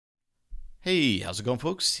Hey, how's it going,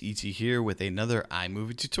 folks? E.T. here with another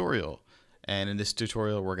iMovie tutorial. And in this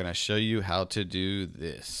tutorial, we're going to show you how to do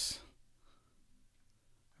this.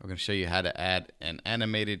 We're going to show you how to add an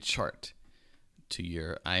animated chart to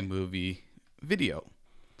your iMovie video,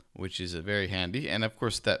 which is very handy. And of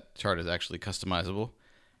course, that chart is actually customizable.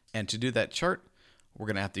 And to do that chart, we're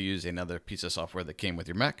going to have to use another piece of software that came with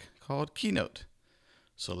your Mac called Keynote.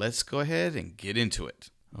 So let's go ahead and get into it.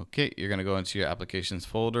 Okay, you're going to go into your applications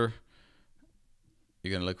folder. You're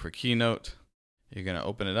going to look for Keynote. You're going to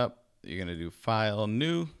open it up. You're going to do File,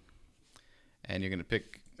 New. And you're going to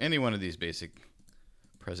pick any one of these basic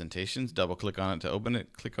presentations. Double click on it to open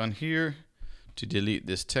it. Click on here to delete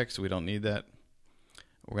this text. We don't need that.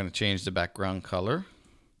 We're going to change the background color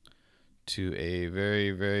to a very,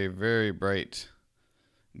 very, very bright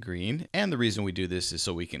green. And the reason we do this is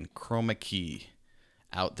so we can chroma key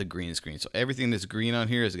out the green screen. So everything that's green on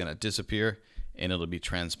here is going to disappear and it'll be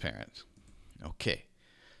transparent. Okay.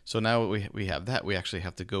 So now we have that, we actually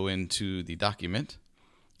have to go into the document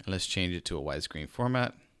and let's change it to a widescreen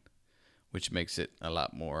format, which makes it a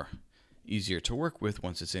lot more easier to work with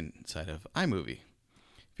once it's inside of iMovie.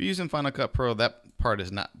 If you're using Final Cut Pro, that part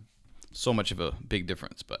is not so much of a big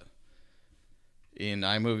difference, but in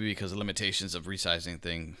iMovie, because of limitations of resizing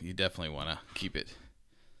thing, you definitely want to keep it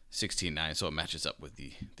 16:9 so it matches up with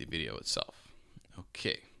the video itself.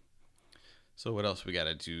 Okay. So what else we got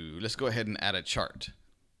to do? Let's go ahead and add a chart.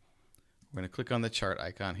 We're going to click on the chart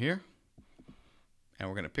icon here, and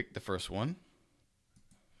we're going to pick the first one.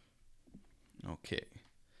 Okay,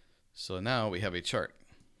 so now we have a chart.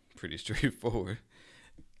 Pretty straightforward.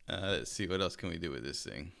 Let's see, what else can we do with this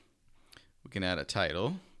thing? We can add a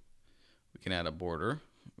title. We can add a border.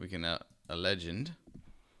 We can add a legend.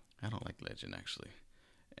 I don't like legend, actually.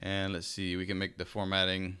 And let's see, we can make the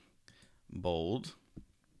formatting bold.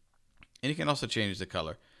 And you can also change the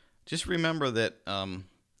color. Just remember that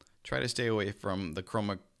try to stay away from the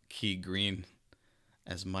chroma key green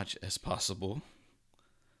as much as possible.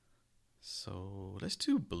 So let's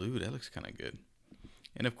do blue. That looks kind of good.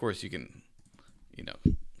 And of course, you can,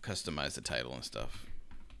 customize the title and stuff.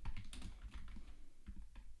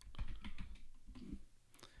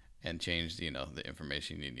 And change, the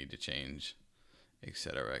information you need to change,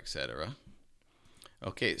 etc., etc.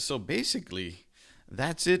 Okay, so basically,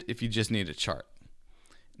 that's it if you just need a chart.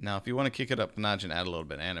 Now, if you want to kick it up a notch and add a little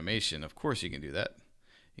bit of animation, of course you can do that.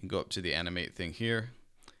 You can go up to the animate thing here,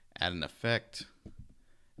 add an effect,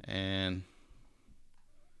 and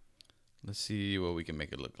let's see what we can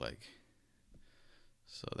make it look like.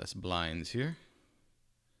 So that's blinds here.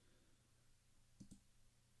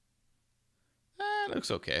 That looks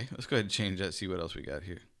okay. Let's go ahead and change that, see what else we got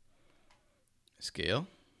here. Scale.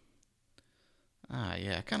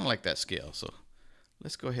 Yeah, I kind of like that scale, so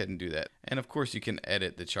let's go ahead and do that. And of course, you can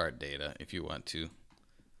edit the chart data if you want to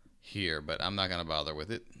here, but I'm not going to bother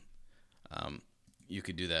with it. You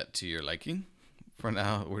could do that to your liking. For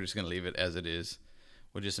now, we're just going to leave it as it is.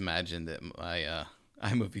 We'll just imagine that my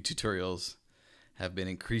iMovie tutorials have been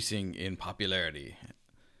increasing in popularity.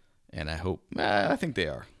 And I think they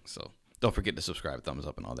are. So don't forget to subscribe, thumbs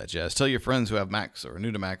up, and all that jazz. Tell your friends who have Macs or are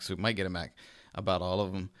new to Macs who might get a Mac about all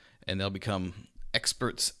of them, and they'll become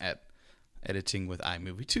experts at editing with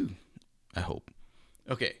iMovie too, I hope.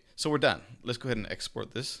 Okay, so we're done. Let's go ahead and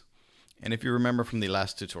export this. And if you remember from the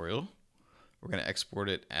last tutorial, we're going to export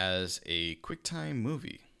it as a QuickTime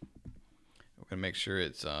movie. We're going to make sure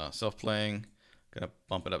it's self-playing. Going to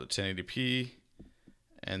bump it up to 1080p.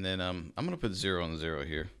 And then I'm going to put 0 and 0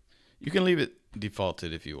 here. You can leave it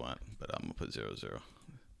defaulted if you want, but I'm going to put 0, 0.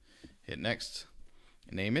 Hit next.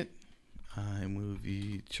 Name it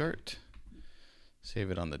iMovie chart. Save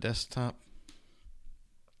it on the desktop.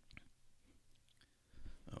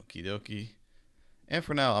 Okie dokie. And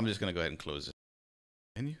for now, I'm just going to go ahead and close it.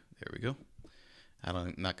 Menu. There we go.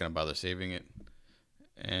 I'm not going to bother saving it.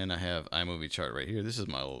 And I have iMovie chart right here. This is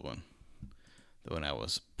my old one, the one I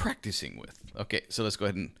was practicing with. Okay, so let's go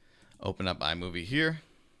ahead and open up iMovie here.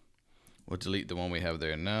 We'll delete the one we have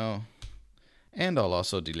there now. And I'll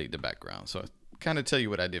also delete the background. So I'll kind of tell you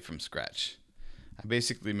what I did from scratch. I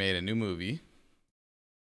basically made a new movie.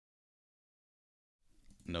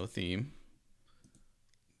 No theme.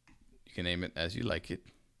 You can name it as you like it.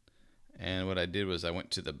 And what I did was I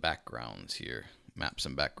went to the backgrounds here, maps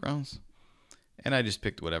and backgrounds, and I just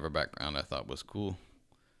picked whatever background I thought was cool.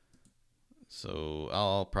 So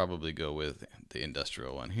I'll probably go with the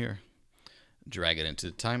industrial one here. Drag it into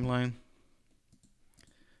the timeline.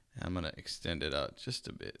 And I'm going to extend it out just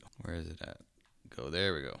a bit. Where is it at? Go,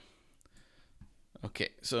 there we go. Okay,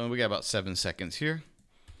 so we got about 7 seconds here.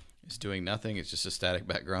 It's doing nothing. It's just a static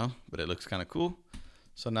background, but it looks kind of cool.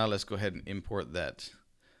 So now let's go ahead and import that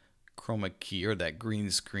chroma key or that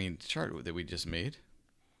green screen chart that we just made.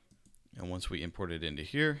 And once we import it into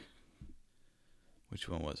here, which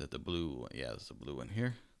one was it? The blue one. Yeah, it's the blue one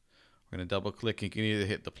here. We're going to double click. You can either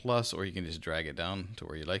hit the plus or you can just drag it down to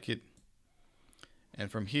where you like it.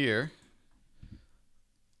 And from here,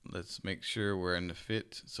 let's make sure we're in the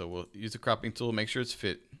fit. So we'll use the cropping tool, make sure it's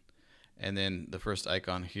fit. And then the first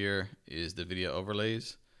icon here is the video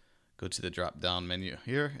overlays. Go to the drop down menu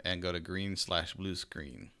here and go to green/blue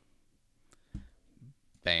screen.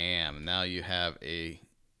 Bam, now you have a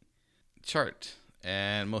chart.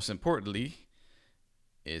 And most importantly,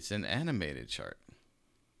 it's an animated chart.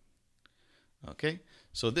 Okay,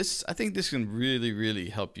 so this, I think this can really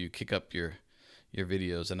help you kick up your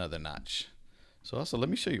videos another notch. So also, let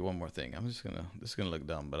me show you one more thing. This is gonna look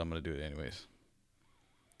dumb, but I'm gonna do it anyways.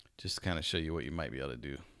 Just to kind of show you what you might be able to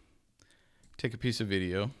do. Take a piece of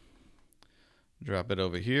video, drop it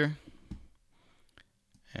over here,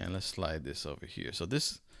 and let's slide this over here. So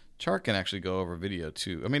this chart can actually go over video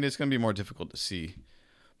too. I mean, it's gonna be more difficult to see,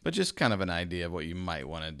 but just kind of an idea of what you might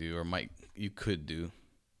want to do or you could do.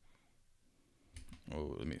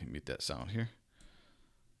 Oh, let me mute that sound here.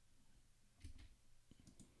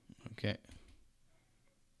 Okay.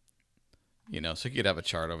 You know, so you could have a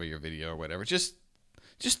chart over your video or whatever. Just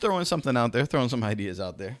throwing something out there, throwing some ideas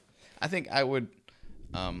out there. I think I would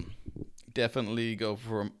definitely go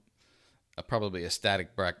for probably a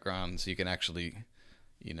static background so you can actually,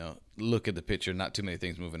 you know, look at the picture, not too many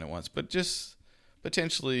things moving at once, but just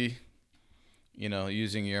potentially, you know,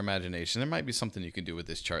 using your imagination. There might be something you can do with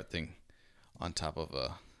this chart thing on top of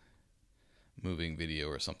a moving video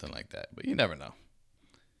or something like that, but you never know.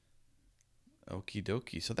 Okie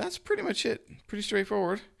dokie. So that's pretty much it. Pretty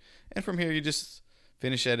straightforward. And from here, you just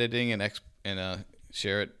finish editing and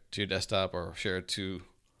share it to your desktop or share it to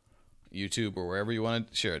YouTube or wherever you want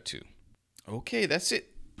to share it to. Okay, that's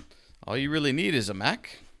it. All you really need is a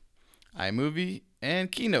Mac, iMovie,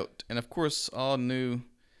 and Keynote. And of course, all new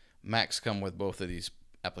Macs come with both of these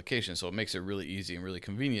applications, so it makes it really easy and really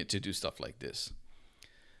convenient to do stuff like this.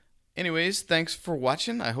 Anyways, thanks for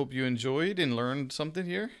watching. I hope you enjoyed and learned something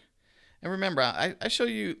here. And remember, I show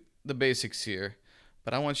you the basics here,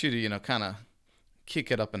 but I want you to, you know, kind of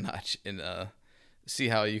kick it up a notch and see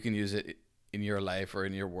how you can use it in your life or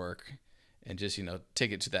in your work and just, you know,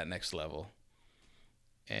 take it to that next level.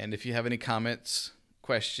 And if you have any comments,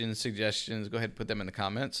 questions, suggestions, go ahead and put them in the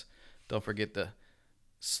comments. Don't forget to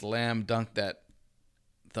slam dunk that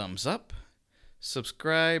thumbs up,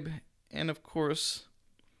 subscribe, and of course,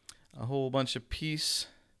 a whole bunch of peace.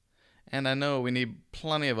 And I know we need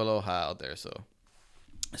plenty of aloha out there, so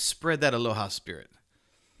spread that aloha spirit.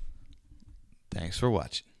 Thanks for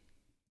watching.